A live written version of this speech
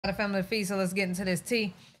A family feast, so let's get into this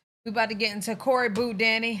tea. We about to get into Corey Boot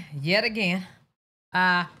Danny yet again.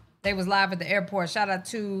 They was live at the airport. Shout out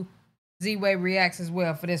to Z-Way Reacts as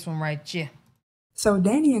well for this one right here. So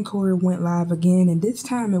Danni and Corey went live again, and this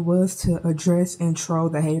time it was to address and troll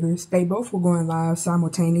the haters. They both were going live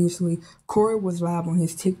simultaneously. Corey was live on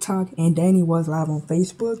his TikTok, and Danni was live on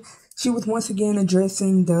Facebook. She was once again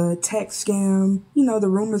addressing the tax scam, the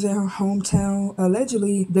rumors in her hometown.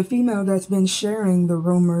 Allegedly, the female that's been sharing the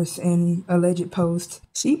rumors and alleged posts,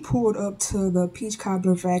 she pulled up to the peach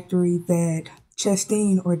cobbler factory that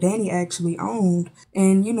Chastine or Danni actually owned,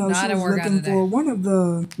 and she was looking for one of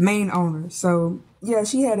the main owners. So yeah,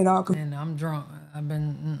 she had it all and I'm drunk. I've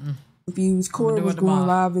been confused. Corey was going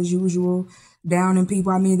live as usual, downing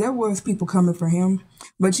people. I mean, there was people coming for him,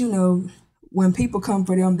 but when people come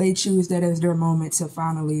for them, they choose that as their moment to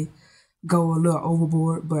finally go a little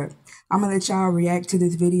overboard. But I'm gonna let y'all react to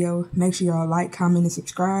this video. Make sure y'all like, comment, and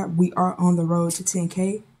subscribe. We are on the road to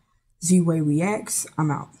 10K. Z-Way Reacts.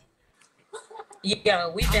 I'm out. Yeah,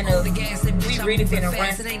 we really been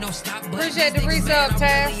around. Appreciate the resub,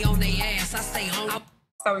 Taz.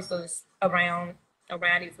 Sources around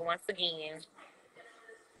it once again.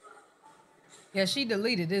 Yeah, she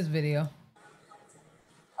deleted this video.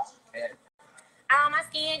 Oh, my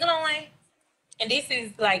skin glowing. And this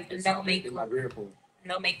is like no makeup.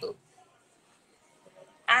 No makeup.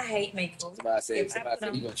 I hate makeup. Somebody said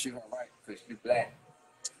you gonna shoot her right because she's black.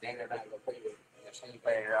 They're not gonna pay her. She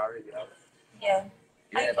paying her already. Yeah.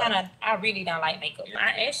 I really don't like makeup.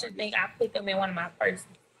 I actually think I put them in one of my purses.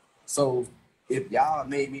 So if y'all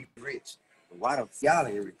made me rich, why the y'all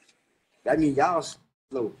ain't rich? That means y'all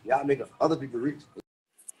slow. Y'all make other people rich.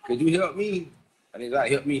 Could you help me? I need y'all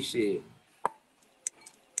help me shit.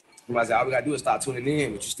 Somebody said all we gotta do is start tuning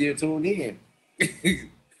in, but you still tuned in.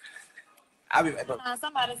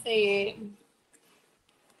 Somebody said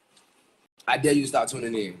I dare you to start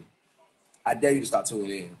tuning in. I dare you to start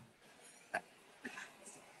tuning in.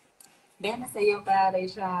 Danni say your 5-day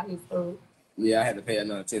trial is through. Yeah, I had to pay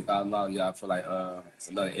another $10,000 y'all for like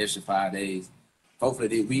another extra 5 days. Hopefully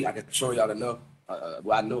this week I can show y'all enough.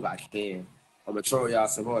 Well, I know I can. I'm gonna show y'all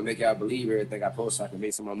some more and make y'all believe everything I post so I can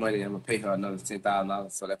make some more money. And I'm gonna pay her another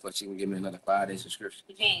 $10,000 so that's what she can give me another 5-day subscription.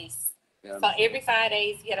 Yes. Yeah. So every 5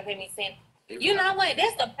 days you gotta pay me $10. You know what?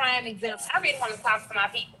 That's the prime example. I really want to talk to my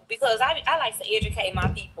people because I like to educate my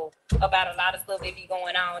people about a lot of stuff that be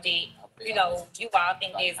going on that, you all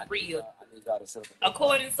think that's real.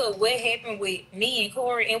 According to what happened with me and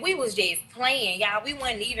Corey, and we was just playing, y'all. We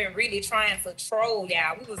wasn't even really trying to troll,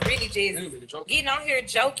 y'all. We was really just getting on here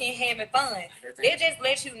joking, having fun. They just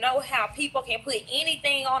let you know how people can put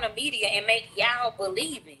anything on the media and make y'all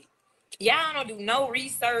believe it. Y'all don't do no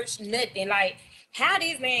research, nothing. Like, how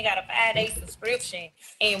this man got a 5-day subscription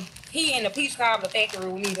and he in the peach cobbler factory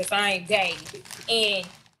with me the same day. And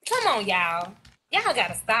come on, y'all. Y'all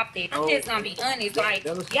gotta stop that. I'm just gonna be honest. Like,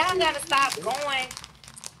 y'all gotta stop going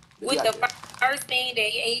with the first thing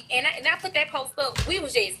that and I put that post up. We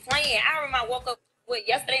was just playing. I remember I woke up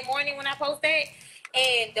yesterday morning when I posted that.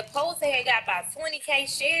 And the post had got about 20K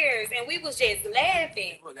shares, and we was just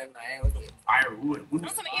laughing. It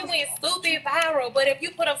went stupid viral, but if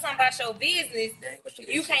you put up something about your business,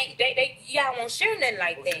 you can't. Y'all won't share nothing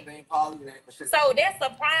like that. So that's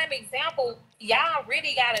a prime example. Y'all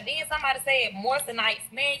really gotta. Then somebody said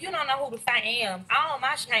moistenites, man. You don't know who the fuck I am. All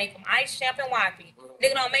my shit from Ice Champ and Wifey.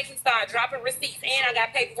 Nigga don't make me start dropping receipts, and I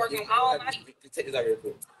got paperwork on all my. Take this out real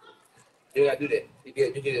quick. You gotta do that. You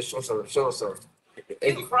get to show some.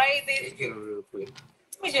 You crazy? Get it real quick.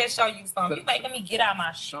 Let me just show you something. You make me get out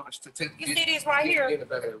my shit. You see this right here?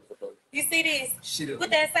 You see this? What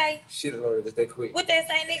that say? Shit, Lord, just that quick. What that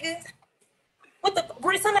say, nigga? What the?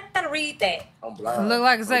 Somebody gotta read that. I'm blind. Look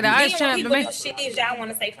like I say the Ice Champ to me. Shit is y'all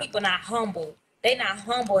want to say people not humble. They not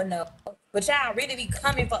humble enough. But y'all really be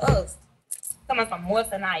coming for us. Coming from more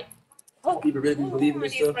tonight. People really believe in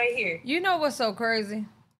this stuff right here. You know what's so crazy?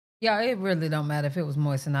 Yeah, it really don't matter if it was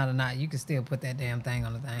moissanite or not. You can still put that damn thing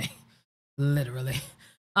on the thing. Literally.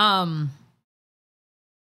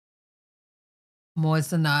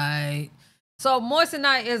 Moissanite. So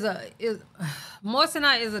moissanite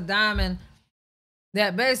is a diamond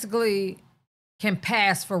that basically can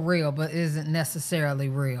pass for real, but isn't necessarily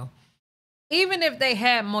real. Even if they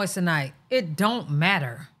had moissanite, it don't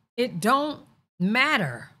matter. It don't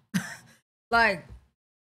matter. Like,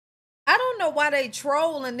 I don't know why they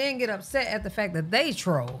troll and then get upset at the fact that they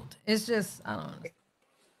trolled. It's just, I don't know.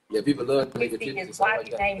 Yeah, people love to make a picture. That's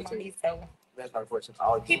my question.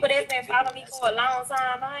 People that's been following me for a long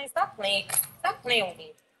time, man, stop playing with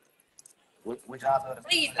me. Which y'all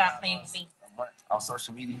please stop playing with me. On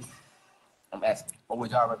social media? I'm asking. Or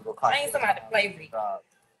would y'all rather go I ain't somebody to play with.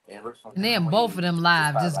 And then both of them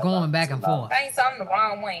live, just going back and forth. I ain't so I'm the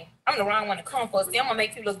wrong one. I'm the wrong one to come for. See, I'm gonna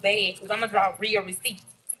make you look bad because I'm gonna draw real receipts.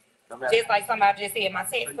 Just like somebody just said, my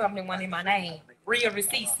tax company wasn't in my name. Real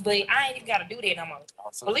receipts, but I ain't even gotta do that no more.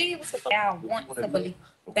 Believe what the fuck y'all want to believe.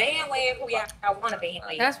 Bandwagon who y'all want to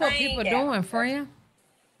bandwagon. That's what people doing, friend.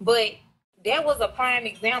 But that was a prime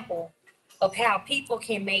example of how people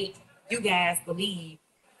can make you guys believe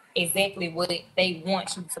exactly what they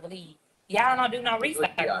want you to believe. Y'all don't do no research.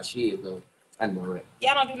 Yeah, she is though. I know it.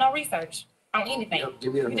 Y'all don't do no research on anything.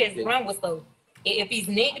 You just run with stuff. If he's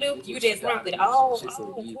negative, you just run with it. Oh,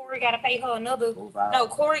 Corey gotta pay her another. No,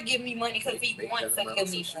 Corey give me money because he wants to give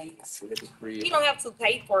me money. He don't have to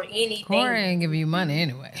pay for anything. Corey ain't giving you money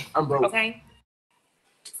anyway. I'm broke. Okay.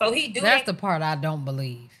 So he do That's that. the part I don't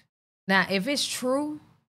believe. Now, if it's true,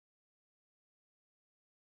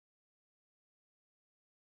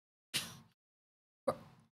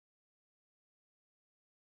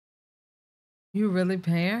 you really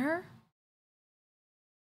paying her?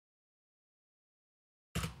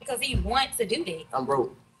 Because he wants to do that. I'm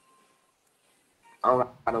broke. I don't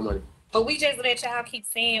got no money. But we just let y'all keep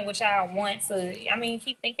saying what y'all want to. I mean,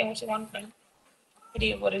 keep thinking what you want to think. It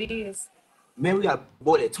is what it is. Man, we got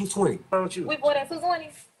bought at 220. Why don't you? We bought at 220.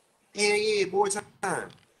 Yeah, boy time.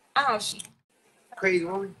 Oh shit. Crazy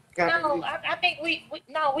woman. No, I think we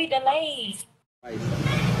delayed.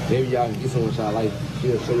 Maybe y'all can get someone y'all like.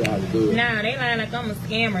 She'll show you how to do it. Nah, they lying like I'm a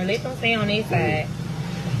scammer. Let them stay on their side.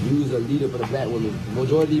 You was a leader for the black women.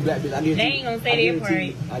 Majority of black bitches, I guarantee. They ain't gonna say that part.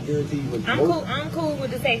 I guarantee you. I'm cool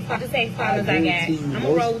with the sex followers I got. I'm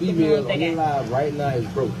gonna roll with the ones I got. Right now is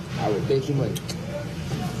broke. I would bet you money.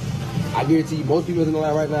 I guarantee you, most people in the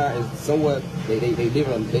line right now is somewhat they live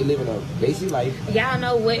in a basic life. Y'all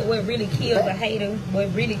know what really kills a hater?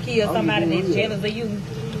 What really kills somebody that's jealous of you?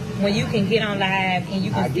 When you can get on live and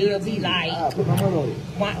you can still be like,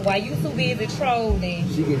 while you too busy trolling,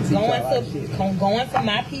 going to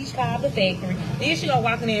my peach cobbler factory. Then she gonna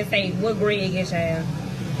walk in there and say, "What grade is child?"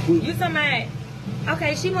 You somebody?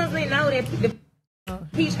 Okay, she must not know that the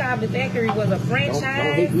peach cobbler factory was a franchise.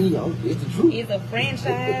 Don't hit me, it's the truth. It's a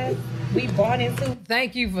franchise. We bought into.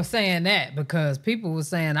 Thank you for saying that because people were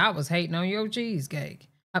saying I was hating on your cheesecake.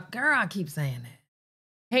 Girl, I keep saying that.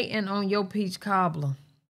 Hating on your peach cobbler.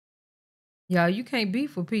 Y'all, you can't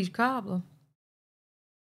beef with peach cobbler.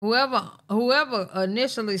 Whoever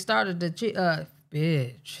initially started the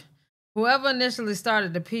whoever initially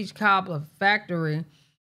started the peach cobbler factory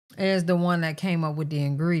is the one that came up with the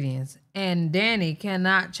ingredients. And Danni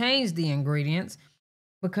cannot change the ingredients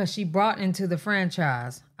because she brought into the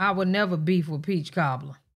franchise. I would never beef with peach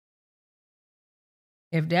cobbler.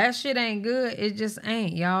 If that shit ain't good, it just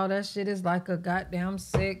ain't, y'all. That shit is like a goddamn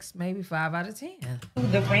 6, maybe 5 out of 10.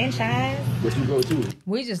 The franchise? What you go to?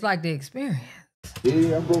 We just like the experience.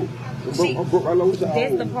 Yeah, I'm broke. I'm broke. I know what y'all.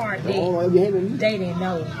 That's the part that they didn't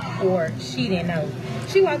know or she didn't know.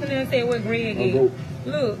 She walked in there and said, "What Greg is?"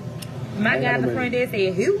 Look, my guy in the front there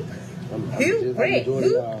said, "Who? Greg?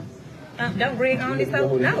 Who?" Don't Greg on this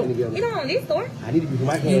store? No, he don't own this store. I need to be for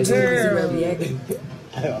my cash. Girl.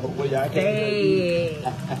 Sad.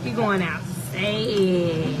 You going out sad.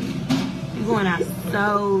 You going out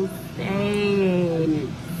so sad.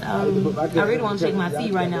 I really want to shake my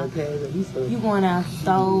tea right now. You going out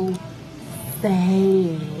so sad.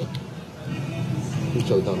 You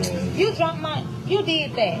choked on that. You dropped my. You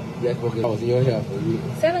did that. That's what I was in your hair for you.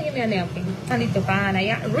 Tell her, give me a napkin. I need to find out.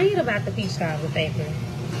 Y'all read about the Peach Cobbler Factory.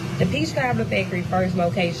 The Peach Cobbler Factory first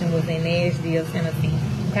location was in Nashville, Tennessee.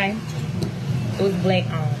 Okay? It was black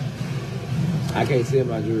owned. I can't sell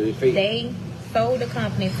my jewelry. Fake. They sold the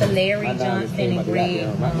company to Larry Johnson and Greg.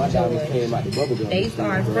 They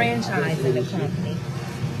started franchising the company.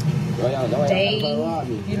 They,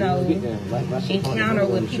 you know, encounter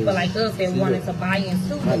with people like us that wanted to buy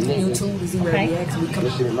into the okay?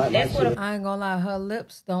 That's what I ain't gonna lie, her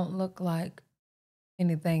lips don't look like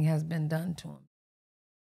anything has been done to them.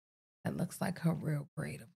 That looks like her real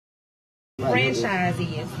creative. Franchise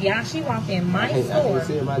is. Yeah, she walked in my store.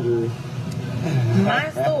 My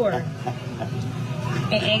store.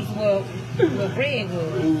 And asked what Greg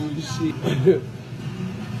was. Oh, shit.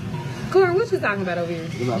 Corey, what you talking about over here?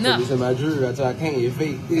 No. This in my jewelry until I can't get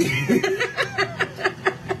fake.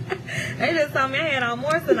 They just told me I had on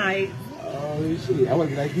more tonight. Oh, shit. I want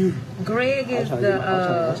to be like you. Greg is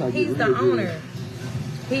he's the owner.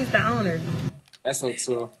 He's the owner. That's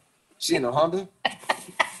so she in a Honda?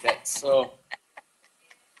 That's so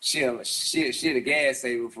she the gas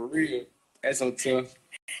saver for real. That's so tough.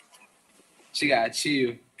 She gotta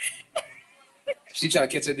chill. She trying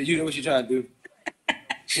to catch up to you. Know what she trying to do?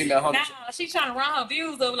 You know, Nah, she's trying to run her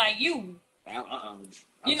views up like you.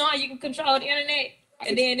 You know how you can control the internet?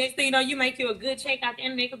 And then next thing you know, you make you a good check out the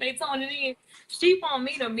internet because they told it in. She want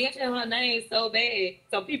me to mention her name so bad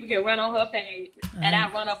so people can run on her page. And I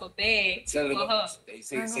run up a bag for her. I ain't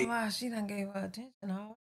gonna lie, she done gave her attention.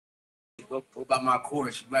 Huh? Go buy my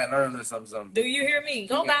course. You might learn or something. Do you hear me?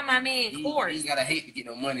 Go buy my man's course. You gotta hate to get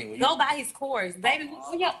no money. When you go buy his course. Baby,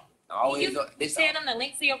 always send them the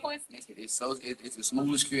link to your course. It's the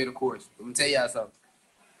smoothest creative course. Let me tell y'all something.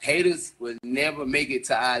 Haters will never make it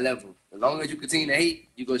to our level. As long as you continue to hate,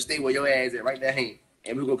 you're going to stay where your ass at right there hanging.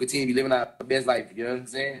 And we're going to continue to be living our best life. You know what I'm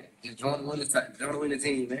saying? Just join the winning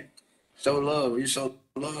team, man. Show love. When you show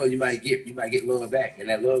love, you might get love back. And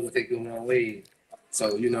that love will take you a long way.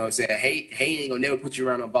 So, you know what I'm saying? Hate ain't going to never put you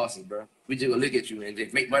around no bosses, bro. We just going to look at you and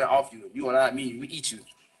just make money off you. You and I, me, we eat you.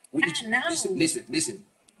 We eat you. Listen.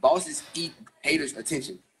 Bosses eat haters'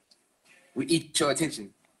 attention. We eat your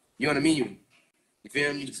attention. You know what I mean? You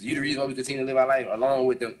feel me? You the reason why we continue to live our life, along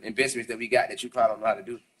with the investments that we got that you probably don't know how to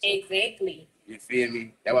do. Exactly. You feel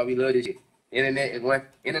me? That's why we love this shit. The internet is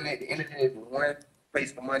one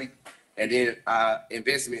place for money, and then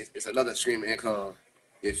investments is another stream of income.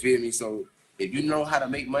 You feel me? So if you know how to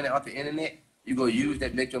make money off the internet, you go use that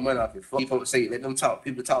to make your money off it. People say, let them talk.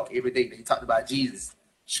 People talk every day. They talked about Jesus,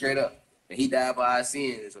 straight up. And he died for our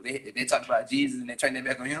sins. So if they talk about Jesus and they turn their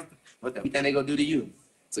back on him, what the think they gonna do to you?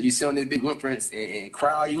 So you sit on this big footprints and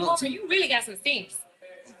cry all you want to. You really got some stinks.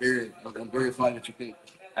 I'm very funny what you think.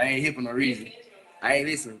 I ain't here for no reason. I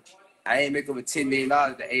ain't make over $10 million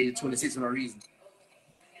at the age of 26 for no reason.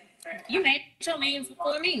 You made your millions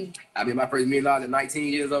before me. I made my first $1 million at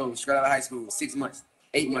 19 years old, straight out of high school, 6 months.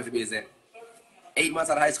 8 months to be exact. 8 months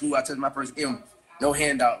out of high school, I took my first M. No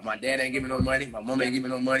handout. My dad ain't giving no money. My mom ain't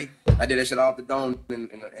giving no money. I did that shit off the dome and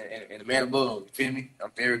the man above. You feel me?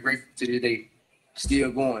 I'm very grateful to this day.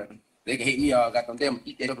 Still going. They can hate me all. Got them damn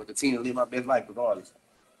eat that up and continue to live my best life regardless.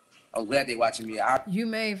 I'm glad they watching me. You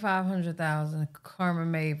made $500,000.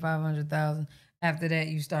 Carmen made $500,000. After that,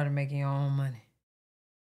 you started making your own money.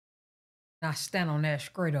 Now stand on that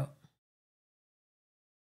straight up.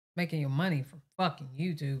 Making your money from fucking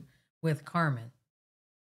YouTube with Carmen.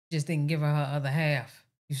 Just didn't give her other half.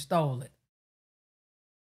 You stole it.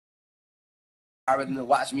 I rather than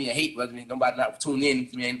watch me and hate rather than nobody not tune in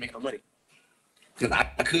to me and making no money. Because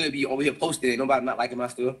I could be over here posting and nobody not liking my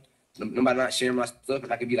stuff. Nobody not sharing my stuff.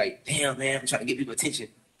 And I could be like, damn, man, I'm trying to get people attention.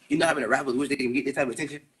 You know how many rappers wish they can get this type of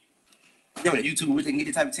attention? You know how many YouTubers wish they can get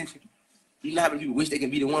this type of attention? You know how many people wish they can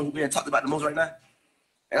be the one who's being talked about the most right now?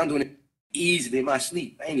 And I'm doing it easily in my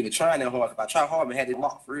sleep. I ain't even trying that hard. If I try hard, I had it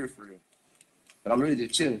locked for real. But I'm really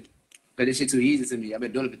just chilling. Because this shit too easy to me. I've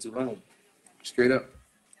been doing it for too long. Straight up.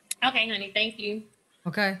 Okay, honey, thank you.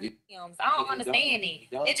 Okay. I don't understand it.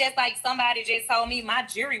 It's just like somebody just told me my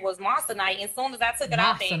jury was Monster-Night. And as soon as I took it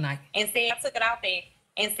out there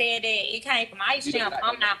and said that it came from Ice Champ,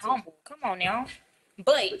 I'm not humble. Come on now.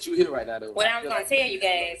 But you here right now, though. What I'm going to tell you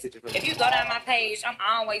guys, if you go down my page, I'm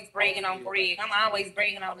always bragging on Greg. I'm always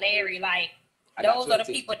bragging on Larry. Like, those are the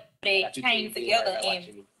people that came together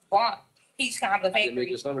and bought Peach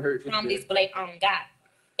Conversation from this black on God.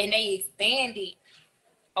 And they expanded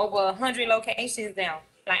over 100 locations now.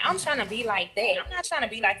 Like, I'm trying to be like that. I'm not trying to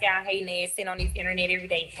be like y'all hating ass sitting on this internet every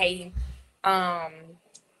day hating. How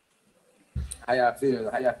y'all feel?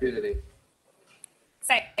 How y'all feel today?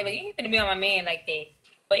 Say, but you ain't gonna be on my man like that.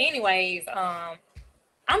 But anyways,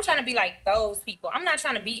 I'm trying to be like those people. I'm not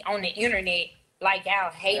trying to be on the internet like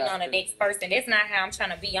y'all hating on the next person. That's not how I'm trying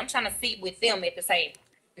to be. I'm trying to sit with them at the table,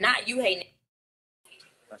 not you hating.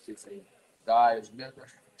 I should say, God is better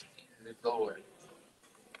than Lord.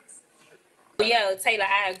 Yeah, Taylor,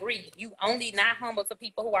 I agree. You only not humble to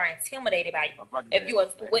people who are intimidated by you. If you are,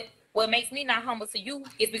 what makes me not humble to you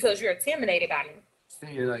is because you're intimidated by me.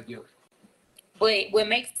 Saying like you. But what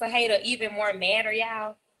makes a hater even more madder,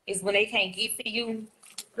 y'all, is when they can't get to you.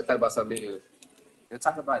 Let's talk about something else. Let's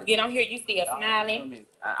talk about it. Get on here, you still smiling.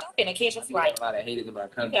 I'm finna catch a flight. A lot of haters in my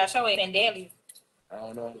country. You gotta show it in Danni. I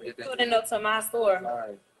don't know. Put it up to my store. All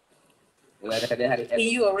right. Well,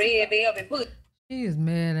 you a red velvet put. She is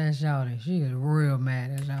mad at Shawty. She is real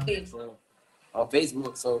mad at Shawty. So, on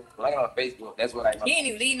Facebook, so when I got on Facebook, that's what I. You ain't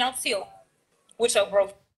even leave no tilt with your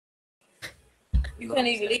bro. You couldn't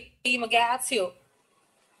even leave my guy a tilt.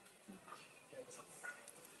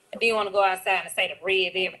 And then you want to go outside and say the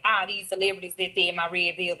red velvet. All these celebrities that said my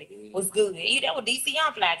red velvet was good. That was DC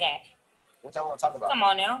Young Fly guy. What y'all want to talk about? Come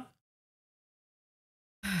on now.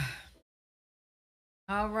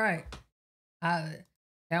 All right.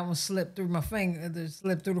 That one slipped through my finger,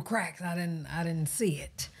 slipped through the cracks. I didn't see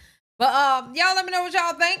it. But y'all let me know what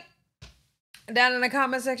y'all think. down in the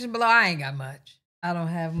comment section below. I ain't got much. I don't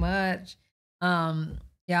have much.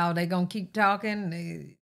 Y'all, they gonna keep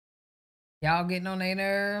talking. Y'all getting on their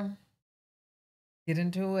nerve. Get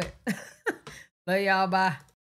into it. Love y'all. Bye.